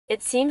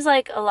It seems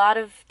like a lot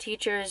of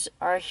teachers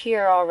are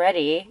here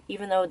already,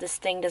 even though this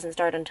thing doesn't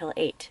start until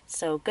 8.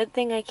 So good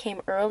thing I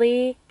came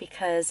early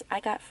because I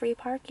got free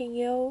parking,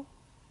 yo.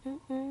 I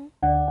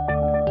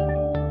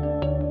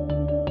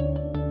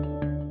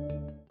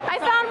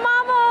found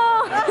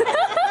Mamo!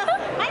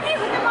 I need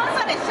with the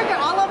most on it, sugar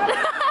all over the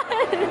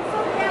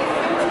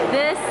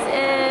This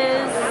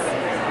is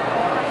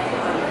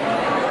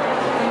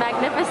the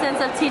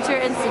magnificence of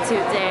Teacher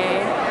Institute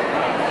Day.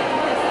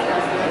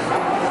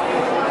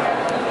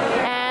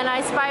 And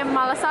I spy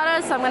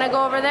malasadas, so I'm gonna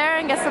go over there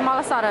and get some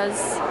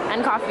malasadas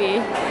and coffee.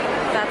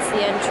 That's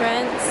the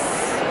entrance.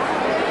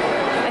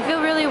 I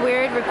feel really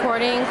weird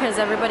recording because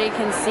everybody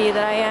can see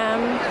that I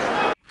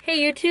am. Hey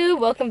YouTube,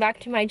 welcome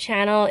back to my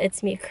channel.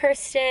 It's me,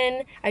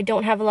 Kirsten. I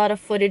don't have a lot of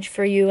footage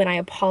for you and I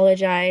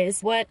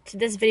apologize. What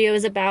this video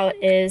is about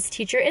is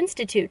Teacher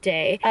Institute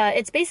Day.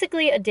 It's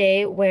basically a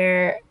day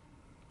where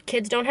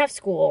kids don't have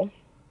school,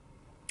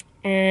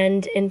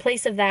 and in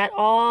place of that,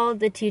 all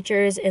the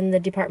teachers in the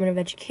Department of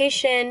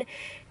Education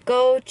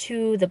go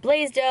to the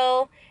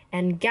Blaisdell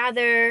and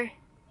gather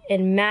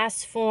in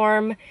mass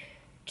form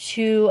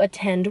to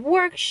attend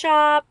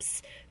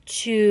workshops,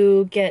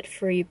 to get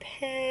free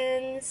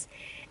pens,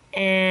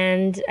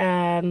 and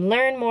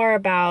learn more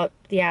about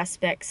the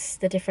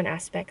different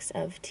aspects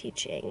of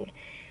teaching.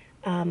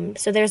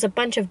 So there's a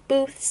bunch of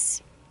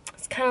booths.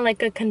 It's kind of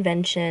like a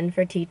convention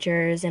for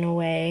teachers in a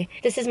way.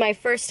 This is my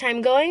first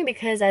time going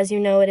because, as you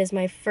know, it is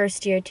my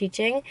first year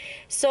teaching.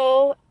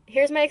 So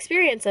here's my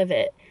experience of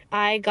it.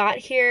 I got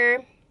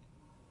here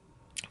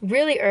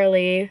really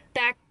early.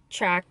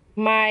 Backtrack.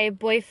 My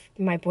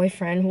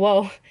boyfriend,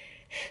 whoa.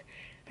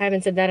 I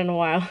haven't said that in a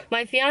while.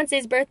 My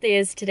fiance's birthday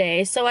is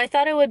today, so I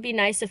thought it would be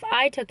nice if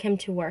I took him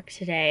to work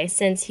today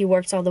since he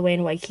works all the way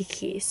in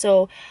Waikiki.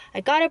 So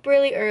I got up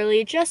really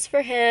early just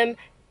for him,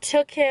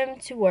 took him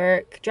to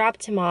work,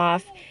 dropped him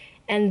off,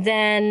 and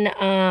then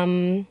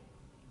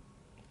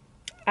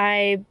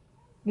I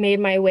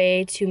made my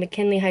way to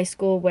McKinley High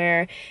School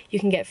where you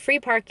can get free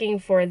parking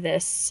for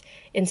this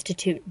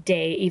Institute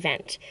Day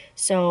event.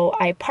 So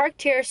I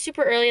parked here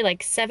super early,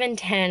 like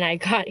 7:10 I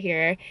got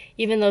here,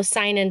 even though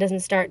sign-in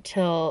doesn't start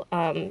till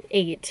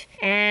 8.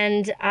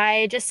 And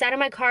I just sat in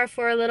my car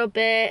for a little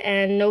bit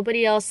and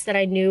nobody else that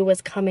I knew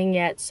was coming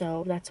yet,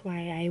 so that's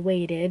why I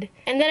waited.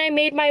 And then I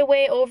made my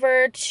way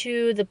over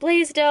to the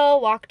Blaisdell,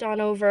 walked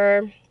on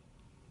over,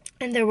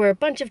 and there were a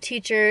bunch of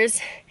teachers,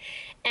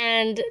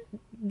 and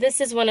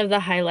this is one of the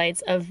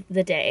highlights of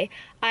the day.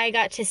 I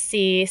got to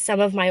see some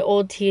of my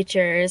old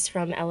teachers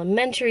from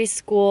elementary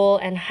school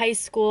and high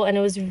school, and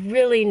it was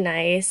really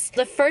nice.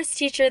 The first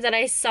teacher that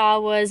I saw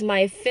was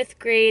my 5th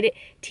grade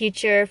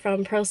teacher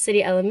from Pearl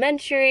City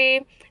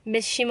Elementary,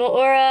 Miss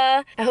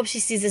Shimoura. I hope she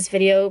sees this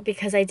video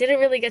because I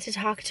didn't really get to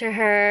talk to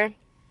her,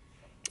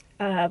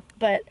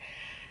 but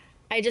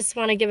I just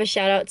want to give a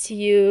shout out to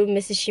you,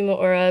 Mrs.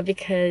 Shimoura,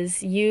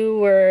 because you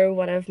were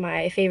one of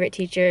my favorite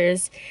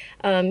teachers.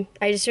 I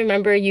just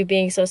remember you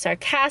being so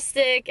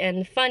sarcastic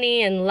and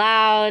funny and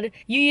loud.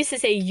 You used to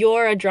say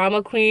you're a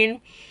drama queen,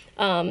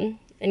 and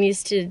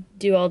used to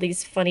do all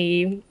these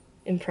funny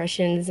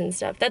impressions and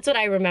stuff. That's what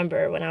I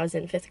remember when I was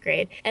in 5th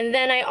grade. And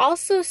then I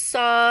also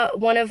saw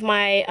one of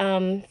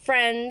my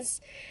friends,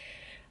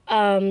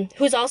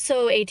 who's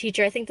also a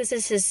teacher. I think this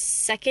is his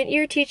 2nd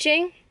year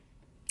teaching,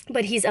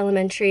 but he's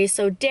elementary.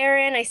 So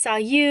Darren, I saw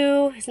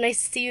you. It's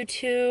nice to see you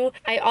too.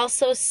 I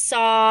also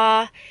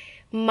saw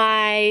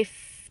my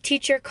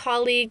teacher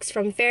colleagues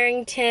from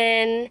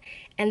Farrington,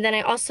 and then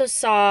I also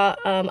saw,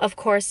 of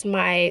course,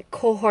 my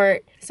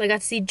cohort. So I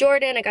got to see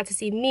Jordan, I got to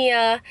see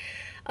Mia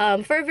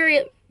for a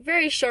very,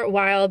 very short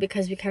while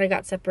because we kind of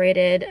got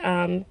separated,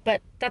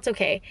 but that's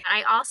okay.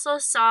 I also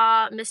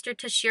saw Mr.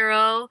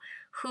 Tashiro,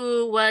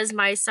 who was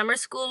my summer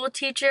school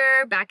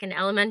teacher back in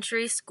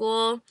elementary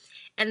school.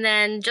 And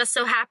then just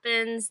so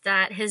happens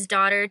that his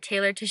daughter,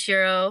 Taylor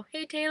Tashiro,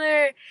 hey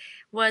Taylor,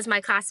 was my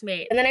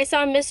classmate. And then I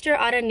saw Mr.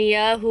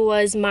 Arania, who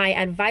was my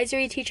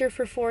advisory teacher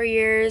for 4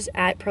 years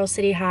at Pearl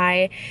City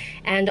High,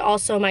 and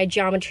also my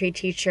geometry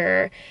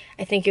teacher.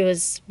 I think it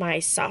was my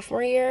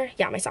sophomore year.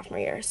 Yeah, my sophomore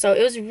year. So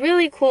it was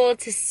really cool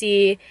to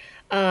see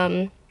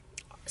some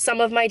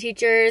of my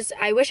teachers.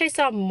 I wish I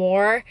saw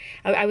more.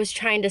 I was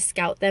trying to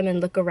scout them and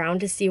look around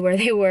to see where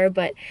they were,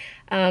 but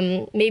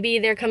maybe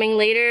they're coming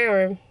later,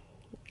 or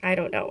I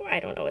don't know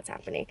what's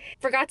happening.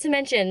 Forgot to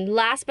mention,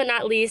 last but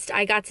not least,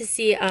 I got to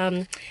see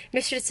Mr.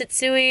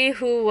 Tsutsui,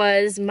 who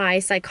was my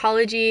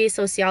psychology,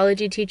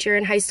 sociology teacher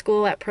in high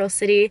school at Pearl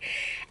City.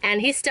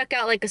 And he stuck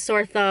out like a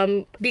sore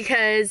thumb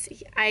because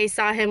I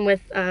saw him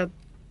with a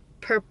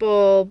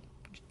purple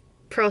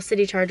Pearl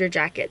City Charger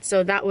jacket.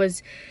 So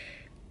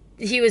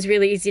he was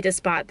really easy to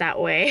spot that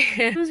way.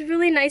 It was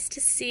really nice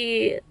to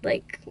see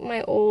like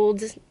my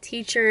old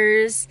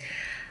teachers.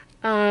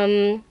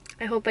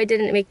 I hope I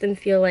didn't make them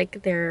feel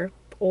like they're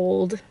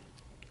old,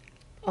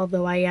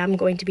 although I am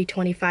going to be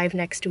 25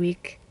 next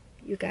week,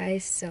 you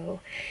guys,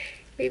 so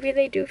maybe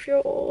they do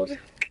feel old.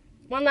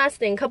 One last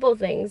thing, couple of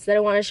things that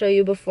I want to show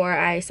you before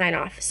I sign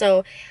off.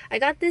 So I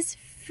got this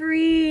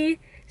free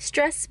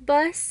stress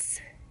bus.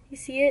 You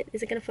see it?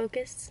 Is it gonna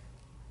focus?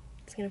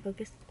 It's gonna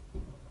focus.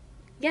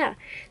 Yeah,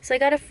 so I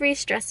got a free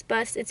stress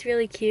bus. It's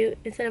really cute.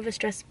 Instead of a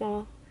stress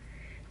ball,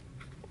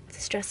 it's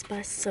a stress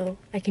bus, so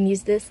I can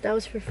use this. That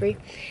was for free.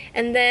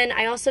 And then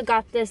I also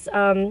got this,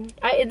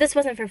 this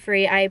wasn't for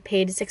free. I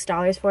paid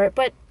 $6 for it,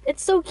 but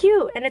it's so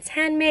cute and it's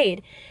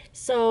handmade.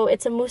 So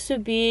it's a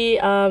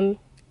musubi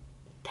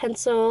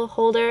pencil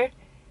holder.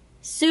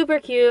 Super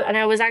cute, and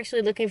I was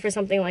actually looking for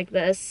something like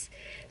this.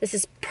 This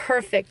is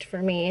perfect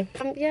for me.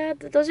 Yeah,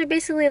 those are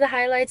basically the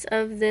highlights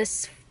of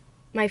this,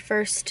 my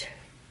first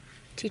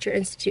Teacher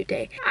Institute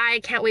day.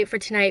 I can't wait for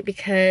tonight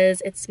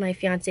because it's my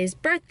fiance's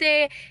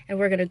birthday and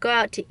we're gonna go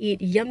out to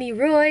eat yummy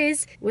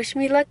Roy's. Wish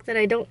me luck that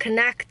I don't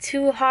connect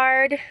too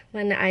hard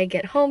when I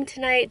get home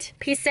tonight.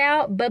 Peace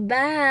out,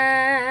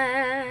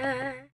 bye-bye.